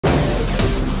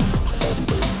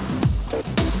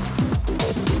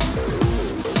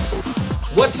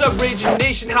What's up, Ragin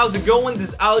Nation? How's it going?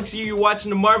 This is Alex here. You're watching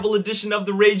the Marvel edition of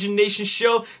the Ragin Nation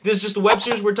show. This is just a web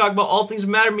series where we're talking about all things that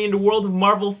matter to me in the world of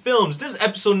Marvel films. This is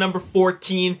episode number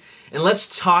 14, and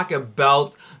let's talk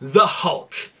about the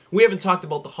Hulk. We haven't talked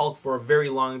about the Hulk for a very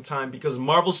long time because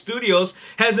Marvel Studios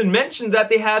hasn't mentioned that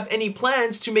they have any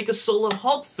plans to make a solo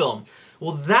Hulk film.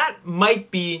 Well, that might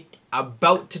be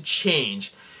about to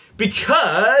change.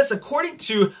 Because, according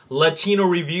to Latino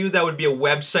Review, that would be a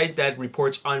website that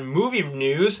reports on movie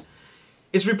news,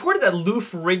 it's reported that Lou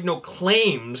Ferrigno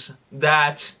claims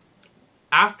that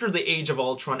after the Age of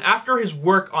Ultron, after his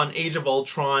work on Age of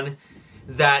Ultron,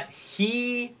 that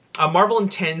Marvel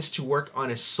intends to work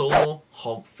on a solo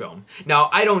Hulk film.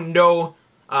 Now, I don't know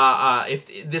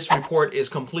if this report is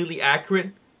completely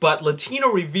accurate, but Latino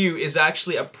Review is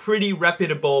actually a pretty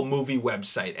reputable movie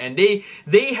website, and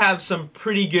they have some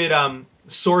pretty good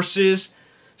sources.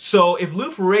 So if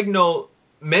Lou Ferrigno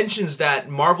mentions that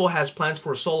Marvel has plans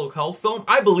for a solo Hulk film,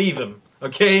 I believe him.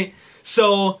 Okay,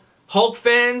 so Hulk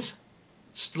fans,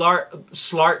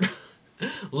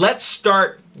 let's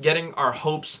start getting our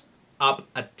hopes up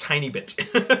a tiny bit.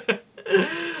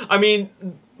 I mean,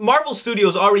 Marvel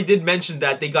Studios already did mention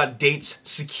that they got dates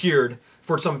secured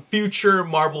for some future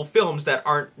Marvel films that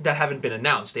haven't been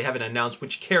announced. They haven't announced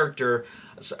which character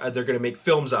they're going to make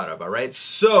films out of, alright?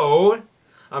 So,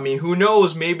 I mean, who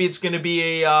knows? Maybe it's going to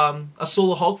be a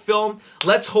solo Hulk film.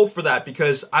 Let's hope for that,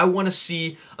 because I want to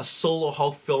see a solo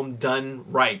Hulk film done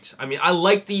right. I mean, I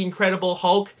like the Incredible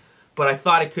Hulk, but I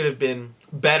thought it could have been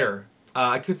better.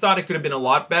 I thought it could have been a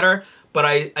lot better, but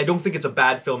I don't think it's a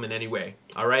bad film in any way,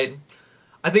 alright?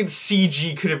 I think the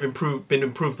CG could have been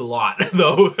improved a lot,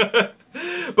 though.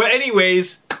 But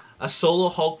anyways, a solo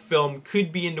Hulk film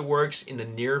could be in the works in the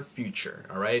near future,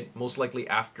 alright? Most likely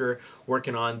after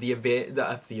working on the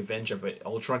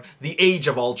Age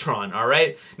of Ultron,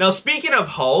 alright? Now, speaking of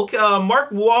Hulk, Mark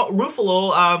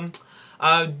Ruffalo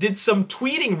did some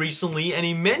tweeting recently, and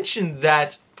he mentioned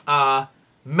that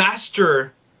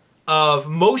master of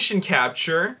motion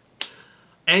capture,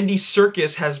 Andy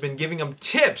Serkis, has been giving him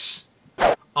tips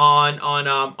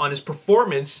on his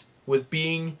performance with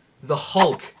being the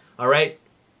Hulk, alright?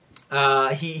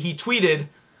 He tweeted,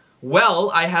 "Well,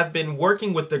 I have been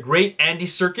working with the great Andy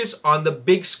Serkis on the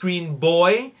big screen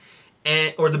boy,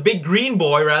 or the big green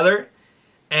boy, rather,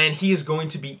 and he is going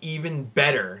to be even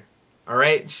better."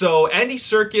 Alright, so Andy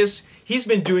Serkis, he's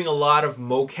been doing a lot of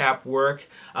mocap work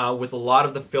with a lot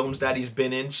of the films that he's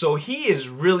been in, so he is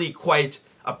really quite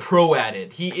a pro at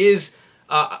it. He is...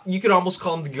 you could almost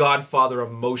call him the godfather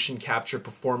of motion capture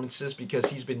performances, because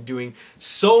he's been doing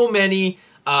so many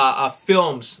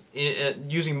films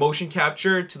using motion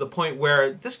capture to the point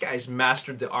where this guy's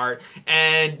mastered the art.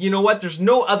 And you know what? There's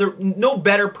no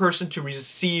better person to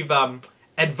receive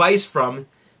advice from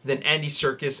than Andy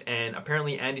Serkis, and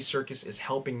apparently Andy Serkis is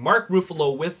helping Mark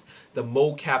Ruffalo with the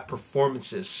mocap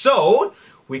performances. So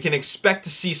we can expect to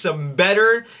see some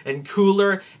better and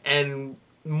cooler and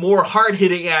more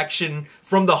hard-hitting action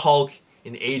from the Hulk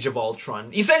in Age of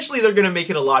Ultron. Essentially, they're going to make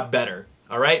it a lot better,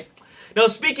 alright? Now,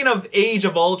 speaking of Age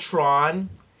of Ultron,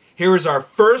 here is our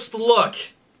first look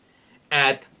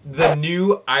at the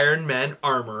new Iron Man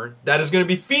armor that is going to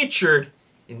be featured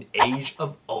in Age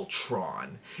of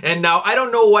Ultron. And now, I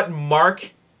don't know what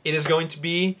mark it is going to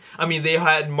be. I mean, they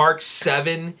had Mark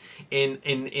 7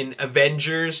 in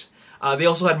Avengers. They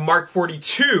also had Mark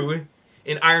 42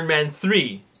 in Iron Man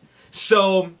 3.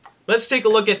 So, let's take a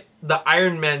look at the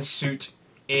Iron Man suit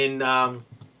in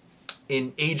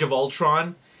Age of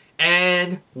Ultron.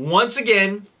 And once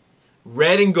again,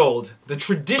 red and gold. The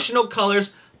traditional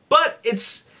colors, but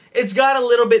it's got a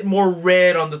little bit more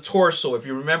red on the torso. If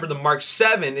you remember the Mark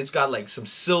 7, it's got like some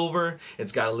silver.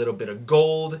 It's got a little bit of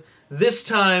gold. This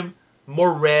time,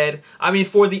 more red. I mean,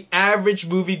 for the average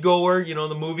moviegoer, you know,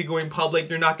 the movie-going public,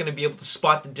 they're not going to be able to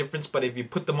spot the difference. But if you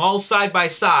put them all side by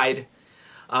side...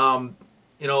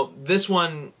 you know, this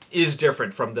one is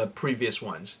different from the previous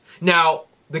ones. Now,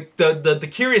 the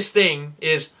curious thing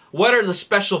is, what are the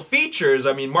special features?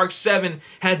 I mean, Mark 7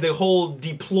 had the whole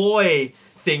deploy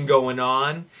thing going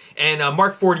on, and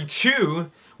Mark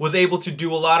 42 was able to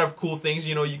do a lot of cool things.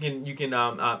 You know, you can you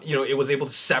know, it was able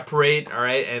to separate, all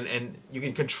right, and you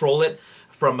can control it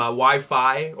from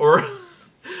Wi-Fi or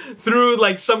through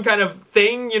like some kind of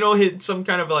thing, you know, hit some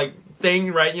kind of like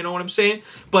thing, right? You know what I'm saying?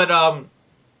 But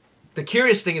the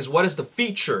curious thing is, what is the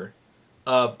feature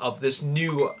of this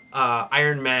new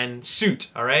Iron Man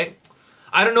suit, alright?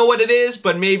 I don't know what it is,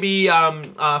 but maybe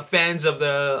fans of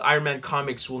the Iron Man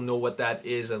comics will know what that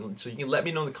is, and so you can let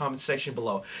me know in the comment section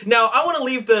below. Now, I want to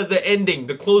leave the ending,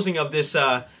 the closing of this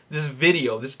this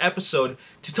video, this episode,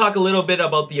 to talk a little bit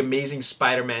about The Amazing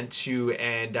Spider-Man 2.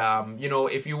 And, you know,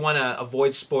 if you want to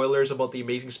avoid spoilers about The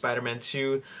Amazing Spider-Man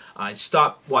 2,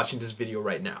 stop watching this video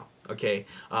right now, okay?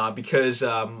 Because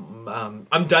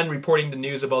I'm done reporting the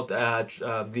news about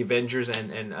the Avengers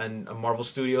and Marvel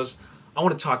Studios. I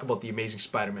want to talk about The Amazing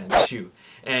Spider-Man 2.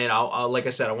 And like I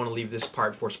said, I want to leave this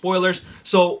part for spoilers.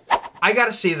 So, I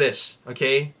gotta say this,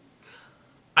 okay?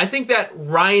 I think that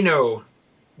Rhino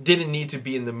didn't need to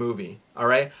be in the movie,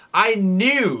 alright? I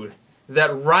knew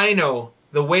that Rhino,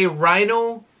 the way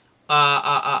Rhino,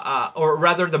 or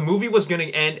rather the movie was going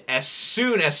to end as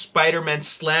soon as Spider-Man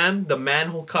slammed the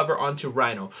manhole cover onto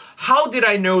Rhino. How did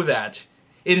I know that?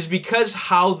 It is because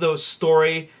how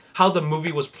the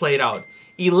movie was played out.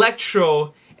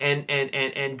 Electro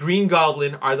and Green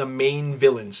Goblin are the main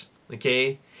villains,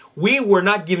 okay? We were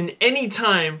not given any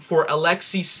time for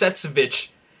Alexei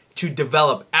Setsevich to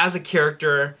develop as a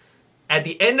character. At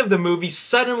the end of the movie,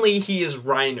 suddenly he is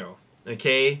Rhino,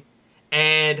 okay?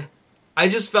 And I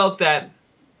just felt that,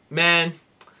 man,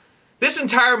 this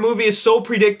entire movie is so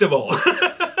predictable.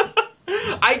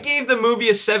 I gave the movie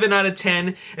a 7 out of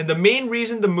 10, and the main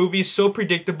reason the movie is so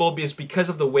predictable is because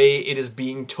of the way it is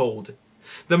being told.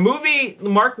 The movie,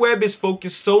 Mark Webb is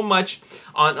focused so much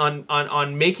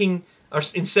on making, or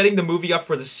in setting the movie up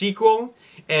for the sequel,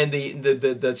 and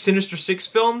the Sinister Six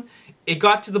film. It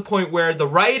got to the point where the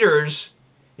writers,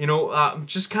 you know,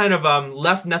 just kind of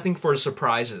left nothing for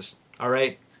surprises. All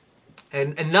right,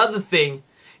 and another thing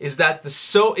is that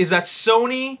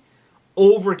Sony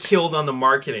overkilled on the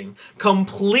marketing,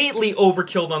 completely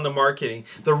overkilled on the marketing.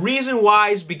 The reason why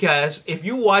is because if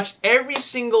you watch every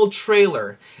single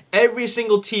trailer, every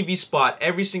single TV spot,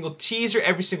 every single teaser,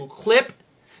 every single clip,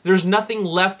 there's nothing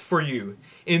left for you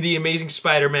in The Amazing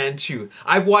Spider-Man 2.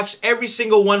 I've watched every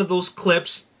single one of those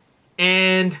clips,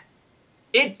 and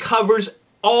it covers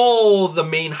all the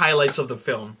main highlights of the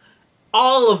film.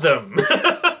 All of them.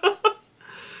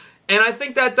 And I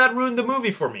think that ruined the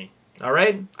movie for me.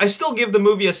 Alright? I still give the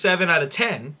movie a 7 out of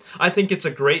 10. I think it's a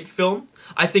great film.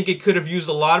 I think it could have used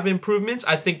a lot of improvements.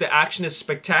 I think the action is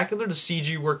spectacular. The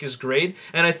CG work is great.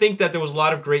 And I think that there was a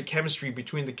lot of great chemistry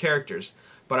between the characters.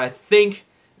 But I think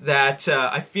that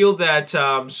I feel that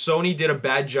Sony did a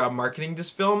bad job marketing this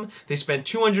film. They spent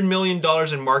 $200 million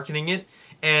in marketing it,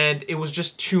 and it was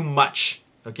just too much,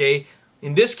 okay?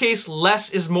 In this case,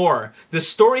 less is more. The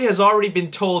story has already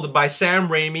been told by Sam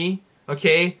Raimi,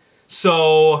 okay?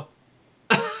 So,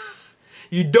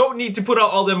 you don't need to put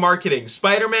out all the marketing.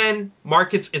 Spider-Man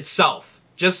markets itself.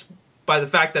 Just by the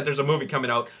fact that there's a movie coming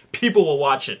out, people will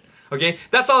watch it. Okay,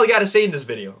 that's all I gotta say in this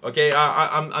video. Okay,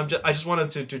 I just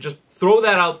wanted to just throw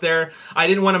that out there. I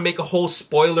didn't want to make a whole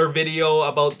spoiler video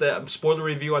about the spoiler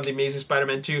review on The Amazing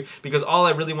Spider-Man 2 because all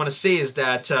I really want to say is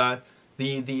that the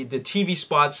TV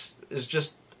spots is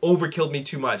just overkilled me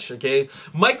too much. Okay,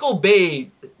 Michael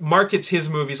Bay markets his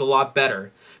movies a lot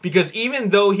better because even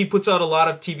though he puts out a lot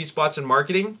of TV spots and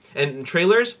marketing and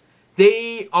trailers,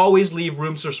 they always leave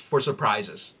room for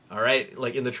surprises. Alright?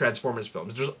 Like in the Transformers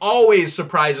films. There's always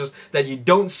surprises that you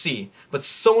don't see. But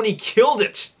Sony killed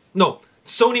it. No,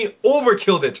 Sony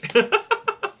overkilled it.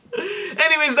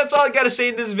 Anyways, that's all I gotta say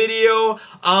in this video.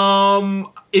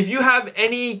 If you have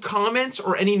any comments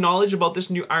or any knowledge about this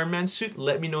new Iron Man suit,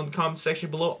 let me know in the comment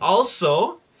section below.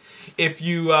 Also, if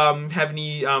you have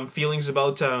any feelings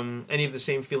about any of the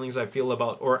same feelings I feel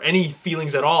about, or any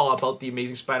feelings at all about The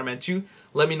Amazing Spider-Man 2,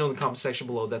 let me know in the comment section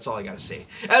below. That's all I gotta say.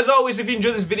 As always, if you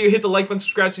enjoyed this video, hit the like button,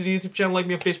 subscribe to the YouTube channel, like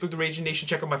me on Facebook, The Ragin Nation,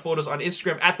 check out my photos on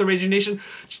Instagram at The Ragin Nation,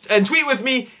 and tweet with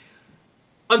me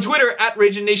on Twitter at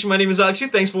Ragin Nation. My name is Alex.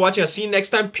 Thanks for watching. I'll see you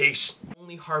next time. Peace.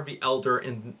 Only Harvey Elder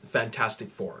in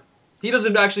Fantastic Four. He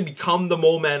doesn't actually become the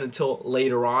Mole Man until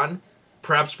later on,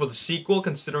 perhaps for the sequel,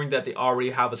 considering that they already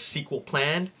have a sequel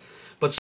planned.